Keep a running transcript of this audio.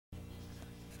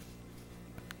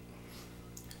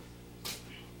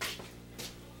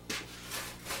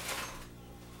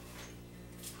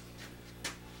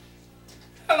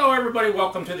everybody,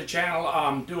 welcome to the channel.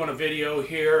 I'm doing a video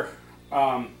here.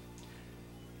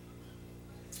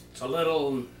 It's a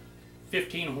little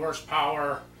 15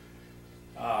 horsepower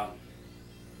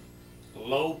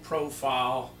low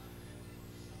profile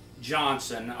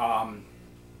Johnson.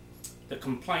 The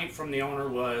complaint from the owner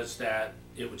was that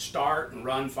it would start and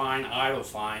run fine, idle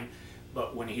fine,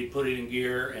 but when he'd put it in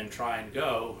gear and try and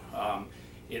go,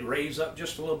 it'd raise up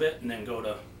just a little bit and then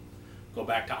go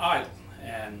back to idle,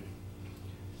 and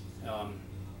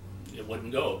it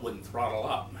wouldn't go, it wouldn't throttle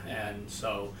up. And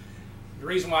so the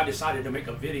reason why I decided to make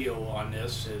a video on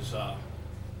this is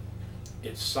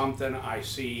it's something I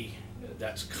see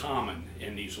that's common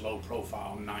in these low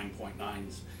profile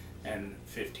 9.9s and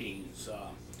 15s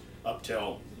up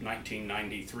till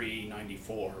 1993,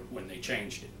 94 when they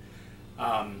changed it.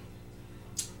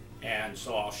 And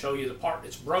so I'll show you the part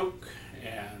that's broke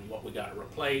and what we got to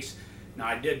replace. Now,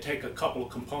 I did take a couple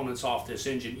of components off this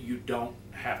engine you don't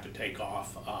have to take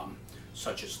off,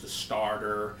 such as the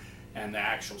starter and the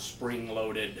actual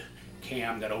spring-loaded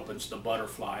cam that opens the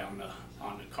butterfly on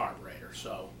the carburetor.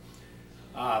 So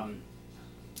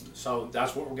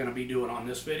that's what we're going to be doing on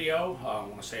this video. I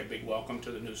want to say a big welcome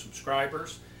to the new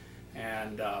subscribers.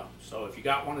 And so if you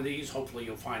got one of these, hopefully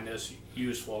you'll find this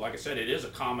useful. Like I said, it is a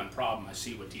common problem I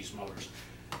see with these motors.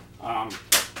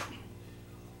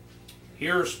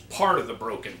 Here's part of the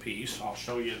broken piece. I'll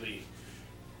show you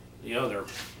the other,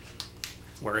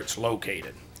 where it's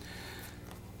located.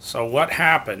 So what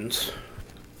happens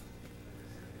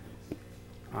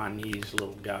on these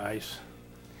little guys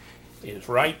is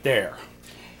right there.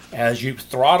 As you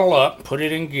throttle up, put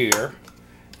it in gear,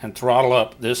 and throttle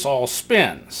up, this all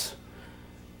spins.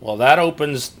 Well, that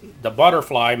opens the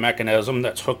butterfly mechanism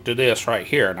that's hooked to this right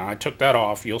here. Now, I took that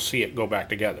off. You'll see it go back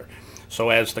together. So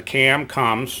as the cam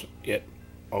comes, it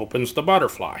opens the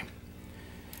butterfly.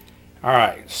 All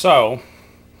right, so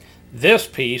this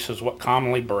piece is what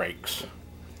commonly breaks,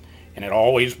 and it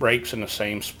always breaks in the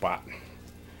same spot.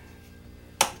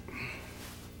 All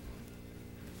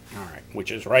right, which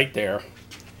is right there.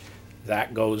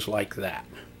 That goes like that.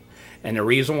 And the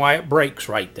reason why it breaks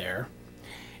right there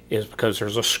is because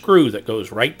there's a screw that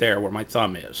goes right there where my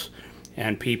thumb is.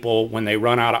 And people, when they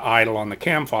run out of idle on the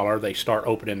cam follower, they start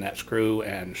opening that screw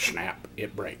and snap,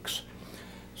 it breaks.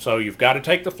 So you've got to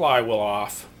take the flywheel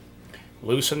off,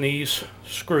 loosen these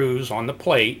screws on the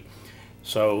plate,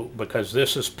 because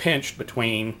this is pinched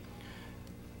between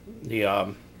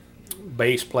the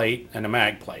base plate and the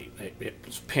mag plate.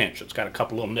 It's pinched. It's got a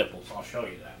couple little nipples. I'll show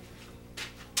you that.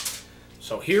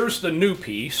 So here's the new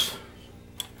piece,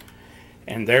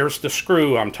 and there's the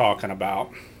screw I'm talking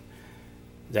about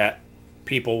that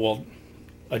people will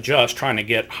adjust trying to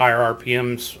get higher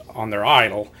RPMs on their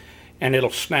idle, and it'll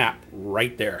snap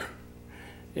right there.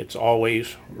 It's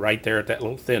always right there at that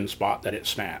little thin spot that it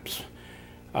snaps.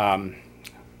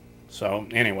 So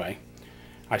anyway,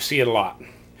 I see it a lot.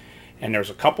 And there's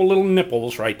a couple little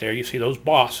nipples right there. You see those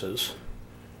bosses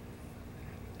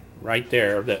right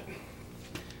there that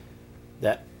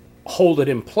hold it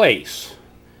in place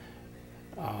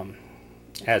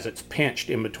as it's pinched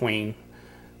in between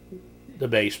the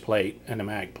base plate and the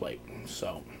mag plate.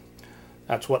 So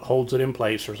that's what holds it in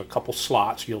place. There's a couple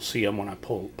slots. You'll see them when I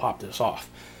pop this off.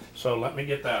 So let me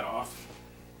get that off.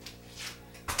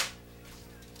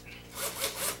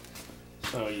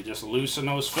 So you just loosen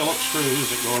those Phillips screws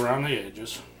that go around the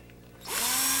edges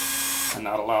and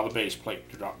not allow the base plate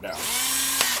to drop down.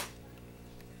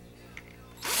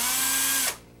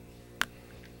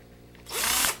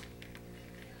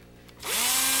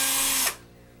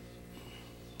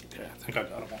 Okay, I think I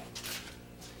got them all.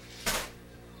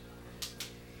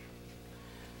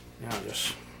 Now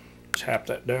just tap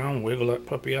that down, wiggle that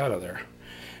puppy out of there.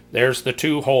 There's the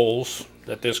two holes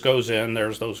that this goes in.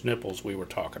 There's those nipples we were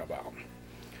talking about.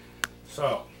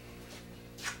 So,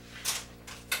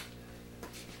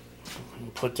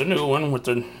 put the new one with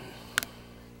the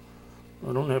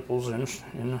little nipples in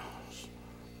the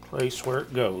place where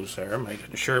it goes there.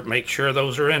 Make sure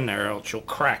those are in there, else you'll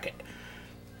crack it.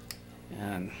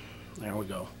 And there we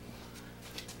go.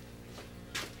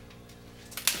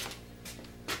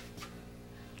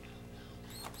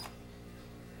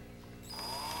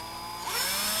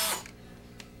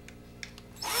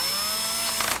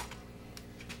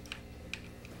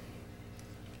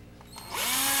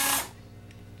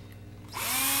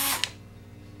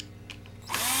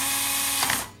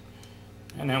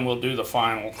 And then we'll do the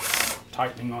final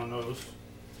tightening on those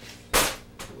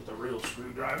with a real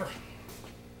screwdriver.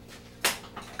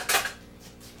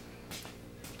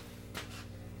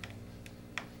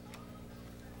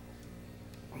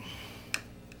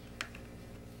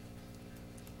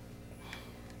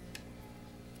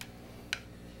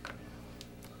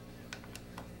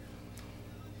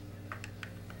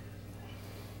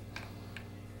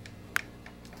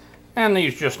 And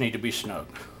these just need to be snug.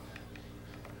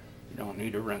 You don't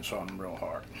need to rinse on them real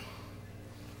hard.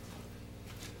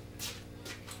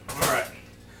 Alright,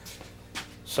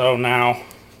 so now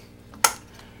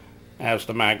as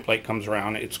the mag plate comes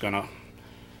around, it's going to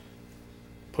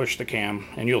push the cam,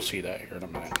 and you'll see that here in a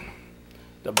minute,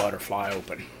 the butterfly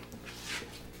open.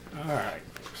 Alright,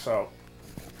 so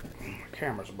the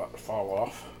camera's about to fall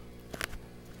off.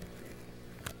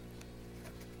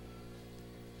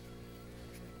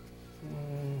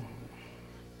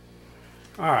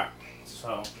 Alright,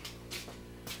 so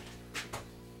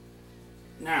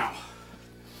now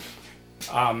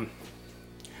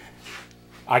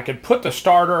I could put the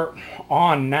starter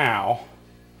on now,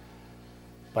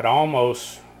 but I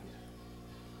almost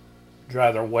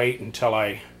rather wait until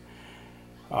I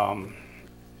oh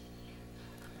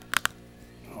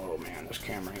man, this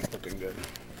camera ain't looking good.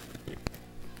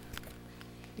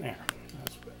 There,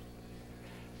 that's good.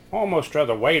 Almost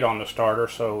rather wait on the starter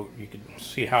so you can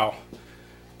see how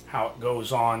it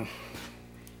goes on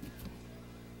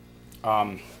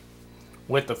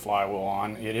with the flywheel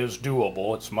on. It is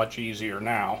doable. It's much easier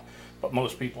now, but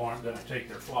most people aren't going to take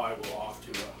their flywheel off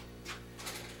to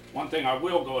one thing I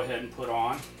will go ahead and put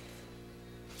on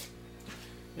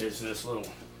is this little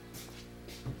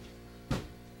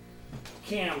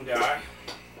cam guy,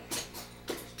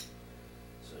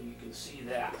 so you can see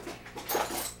that.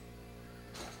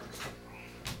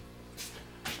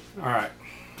 Alright,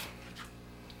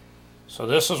 so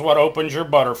this is what opens your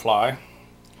butterfly.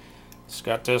 It's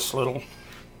got this little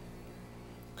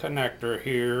connector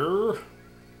here.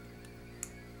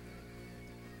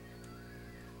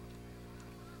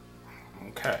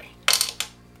 Okay,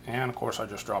 and of course I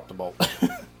just dropped the bolt.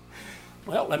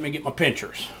 Well, let me get my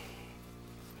pinchers.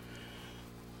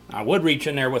 I would reach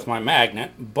in there with my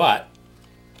magnet, but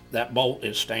that bolt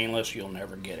is stainless, you'll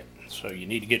never get it. So you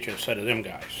need to get you a set of them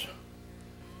guys.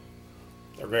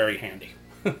 They're very handy.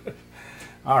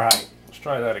 Alright, let's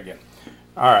try that again.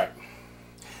 Alright,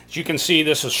 as you can see,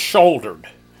 this is shouldered,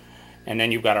 and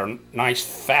then you've got a nice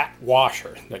fat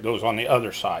washer that goes on the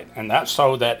other side, and that's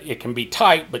so that it can be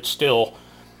tight but still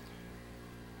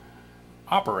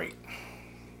operate.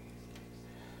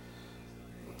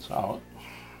 So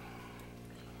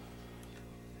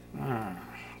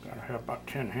gotta have about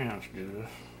 10 hands to do this.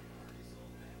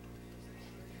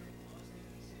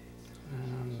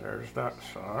 And there's that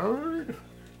side.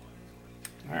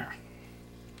 There.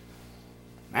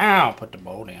 Now put the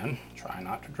bolt in. Try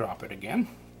not to drop it again.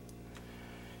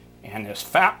 And this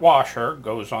fat washer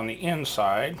goes on the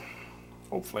inside.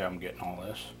 Hopefully I'm getting all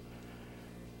this.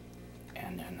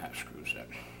 And then that screws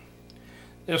in.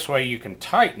 This way you can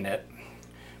tighten it,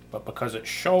 but because it's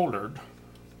shouldered,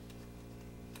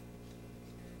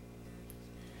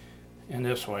 and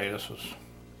this way,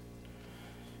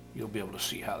 you'll be able to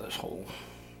see how this whole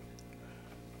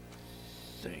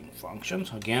thing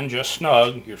functions. Again, just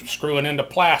snug. You're screwing into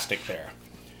plastic there.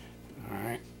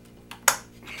 Alright.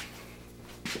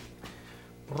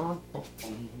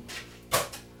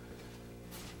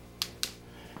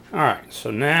 Alright,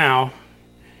 so now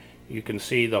you can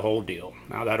see the whole deal.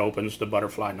 Now that opens the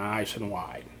butterfly nice and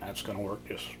wide. That's going to work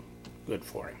just good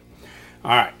for him.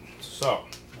 Alright, so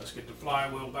let's get the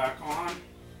flywheel back on.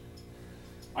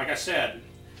 Like I said,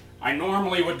 I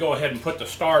normally would go ahead and put the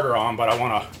starter on, but I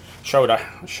want to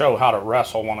show how to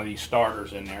wrestle one of these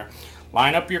starters in there.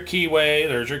 Line up your keyway.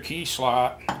 There's your key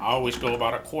slot. I always go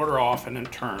about a quarter off and then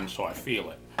turn so I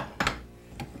feel it.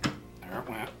 There it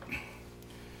went.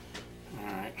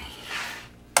 Alright.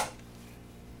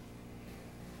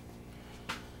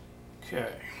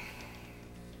 Okay.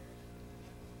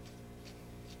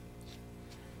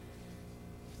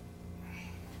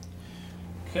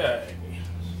 Okay,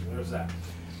 so there's that.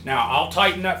 Now I'll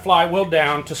tighten that flywheel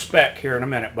down to spec here in a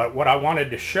minute, but what I wanted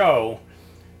to show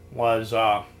was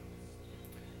how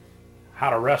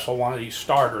to wrestle one of these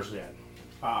starters in.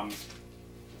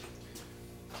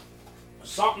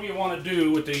 Something you want to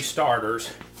do with these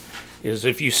starters is,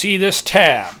 if you see this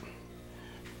tab,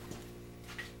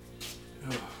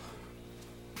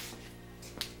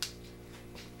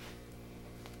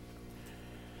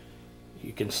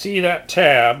 you can see that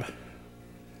tab.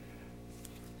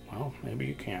 Well, maybe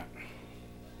you can't.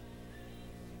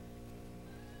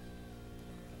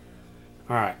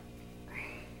 Alright.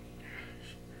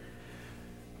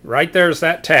 Right there's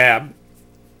that tab.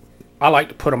 I like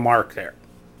to put a mark there.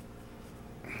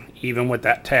 Even with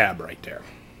that tab right there.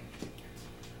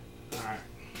 Alright.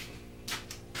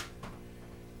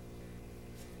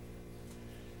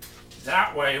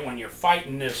 That way, when you're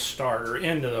fighting this starter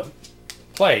into the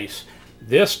place,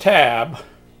 this tab,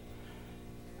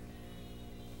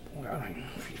 I don't know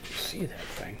if you can see that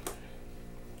thing.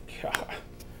 God.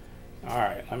 All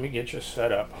right, let me get you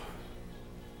set up.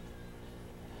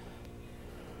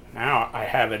 Now I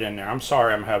have it in there. I'm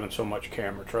sorry I'm having so much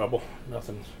camera trouble.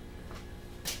 Nothing's...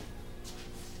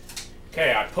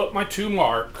 Okay, I put my 2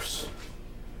 marks.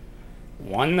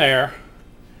 One there,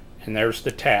 and there's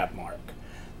the tab mark.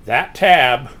 That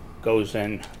tab goes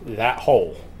in that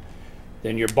hole.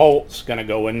 Then your bolt's going to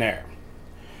go in there.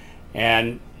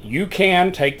 And you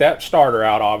can take that starter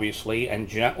out, obviously, and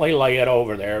gently lay it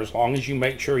over there, as long as you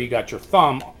make sure you got your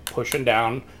thumb pushing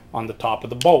down on the top of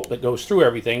the bolt that goes through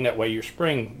everything. That way your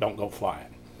spring don't go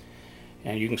flying.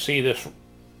 And you can see this,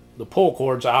 the pull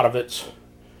cord's out of its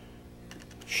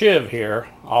shiv here.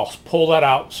 I'll pull that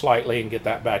out slightly and get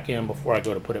that back in before I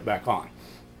go to put it back on.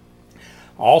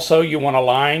 Also, you want to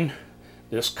line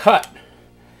this cut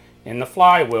in the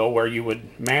flywheel where you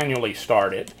would manually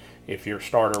start it if your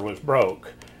starter was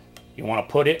broke. You want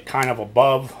to put it kind of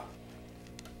above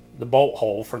the bolt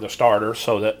hole for the starter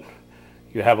so that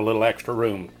you have a little extra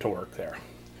room to work there.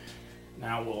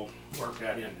 Now we'll work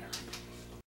that in there.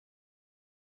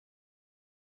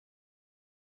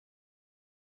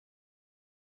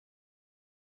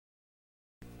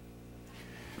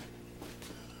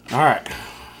 All right.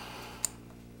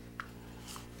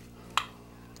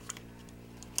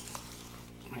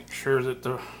 Make sure that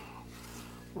the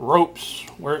rope's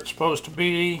where it's supposed to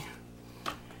be.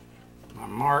 My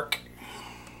mark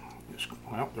is,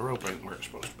 well, the rope ain't where it's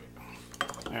supposed to be.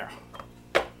 There.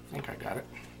 I think I got it.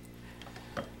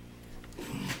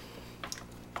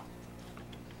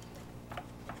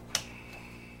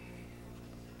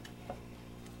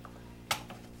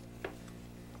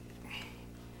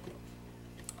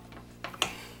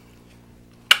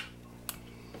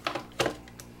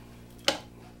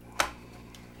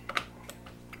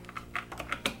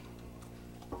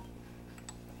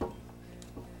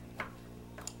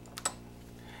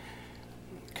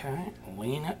 Okay,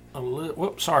 lean it a little.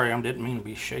 Whoops, sorry, I didn't mean to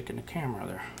be shaking the camera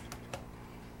there.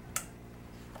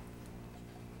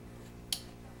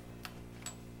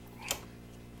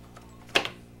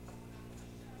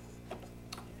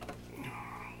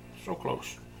 So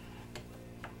close.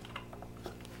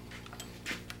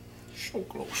 So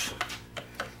close.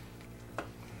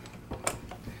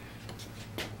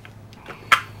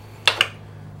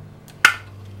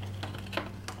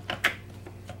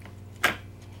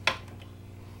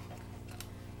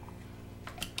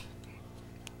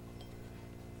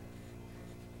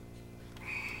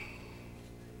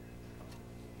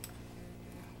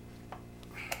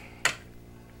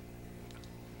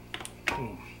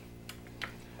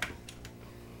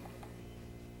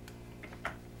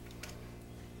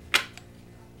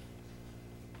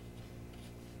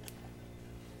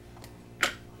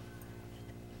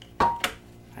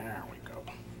 There we go.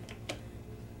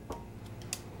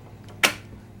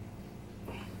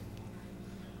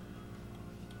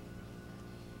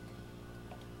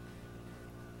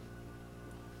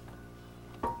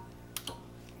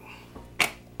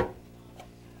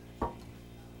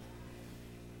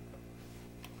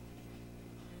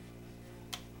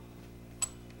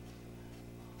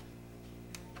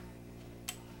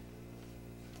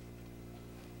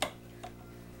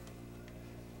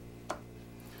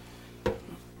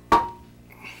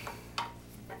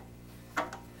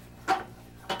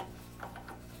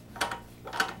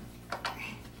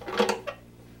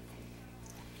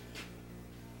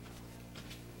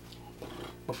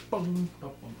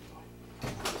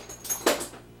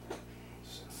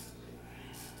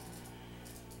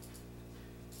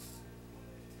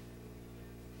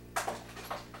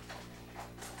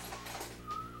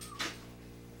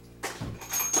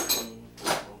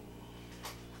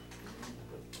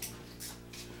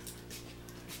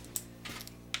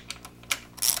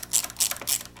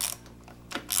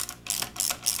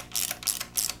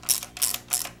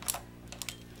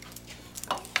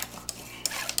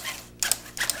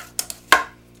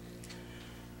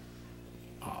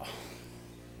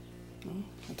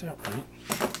 That right.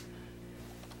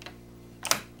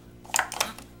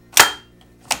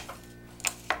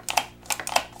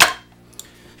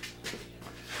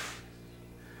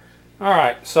 All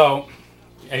right, so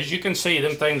as you can see,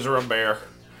 them things are a bear.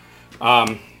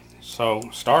 So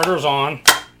starter's on,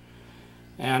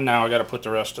 and now I got to put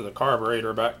the rest of the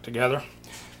carburetor back together.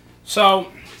 So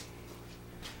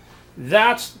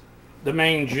that's the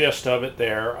main gist of it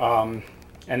there.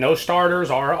 And those starters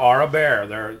are a bear.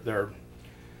 They're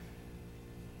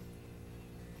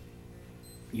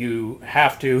you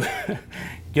have to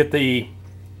get the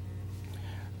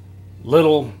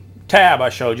little tab I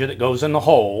showed you that goes in the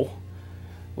hole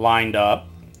lined up.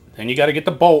 Then you got to get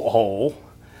the bolt hole.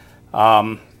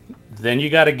 Then you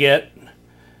got to get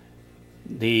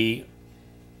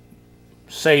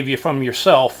save you from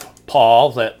yourself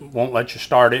pawl that won't let you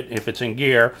start it if it's in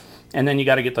gear, and then you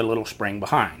got to get the little spring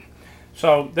behind.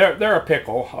 So they're a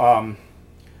pickle,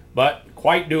 but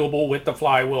quite doable with the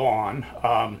flywheel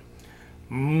on.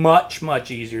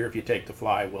 Much easier if you take the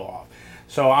flywheel off.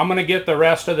 So I'm going to get the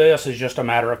rest of this. Is just a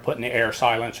matter of putting the air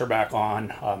silencer back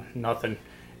on. Nothing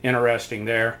interesting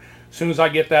there. As soon as I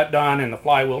get that done and the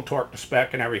flywheel torque to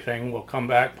spec and everything, we'll come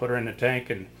back, put her in the tank,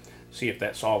 and see if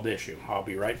that solved the issue. I'll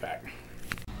be right back.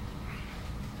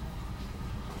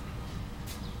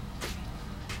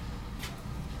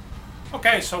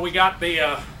 Okay, so we got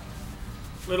the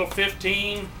little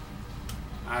 15.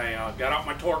 I got out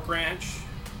my torque wrench,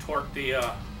 torqued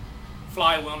the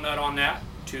flywheel nut on that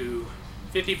to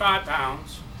 55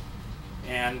 pounds.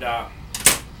 And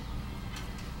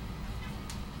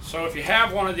so if you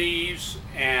have one of these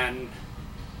and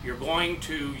you're going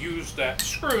to use that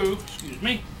screw, excuse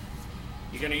me,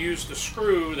 you're going to use the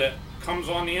screw that comes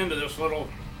on the end of this little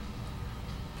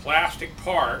plastic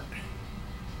part.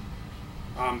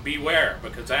 Beware,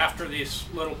 because after this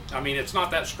little, I mean, it's not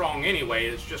that strong anyway,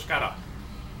 it's just got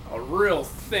a real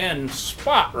thin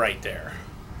spot right there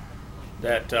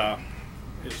that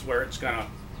is where it's going to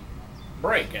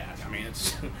break at. I mean,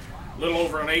 it's a little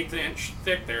over an 1/8 inch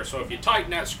thick there, so if you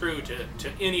tighten that screw to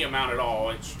any amount at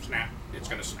all, it's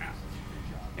going to snap.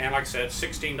 And like I said,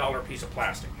 $16 piece of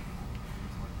plastic.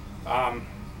 The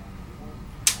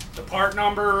part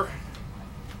number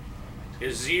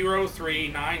is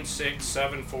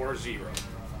 0396740,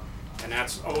 and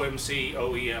that's OMC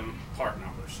OEM part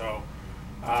number. So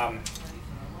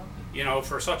you know,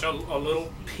 for such a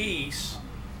little piece,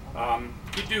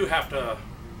 you do have to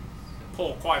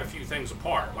pull quite a few things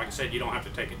apart. Like I said, you don't have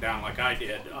to take it down like I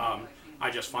did. I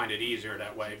just find it easier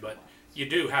that way, but you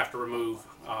do have to remove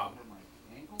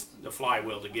the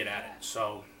flywheel to get at it.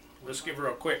 So let's give her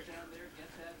a quick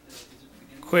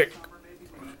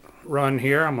run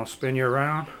here. I'm going to spin you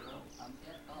around,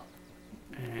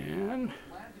 and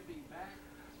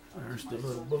there's the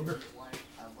little booger.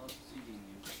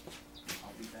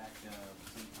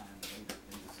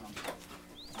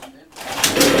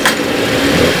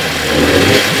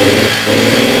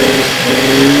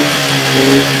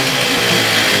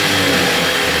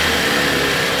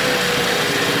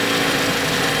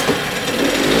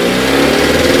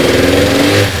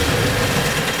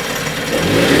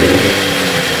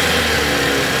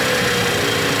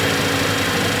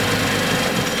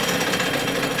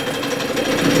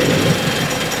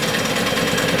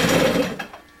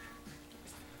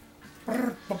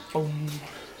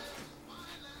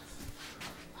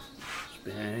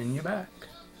 Spin you back.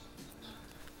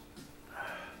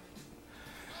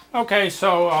 Okay,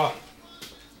 so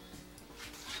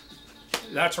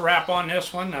that's a wrap on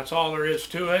this one. That's all there is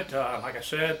to it. Like I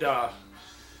said,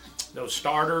 those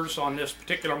starters on this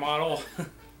particular model,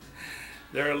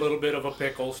 they're a little bit of a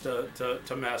pickles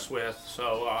to mess with.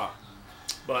 So,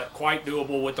 but quite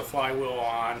doable with the flywheel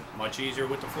on. Much easier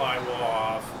with the flywheel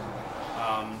off.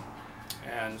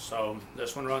 And so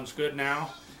this one runs good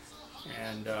now,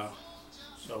 and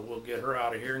so we'll get her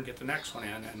out of here and get the next one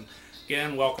in. And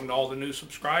again, welcome to all the new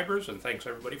subscribers, and thanks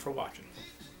everybody for watching.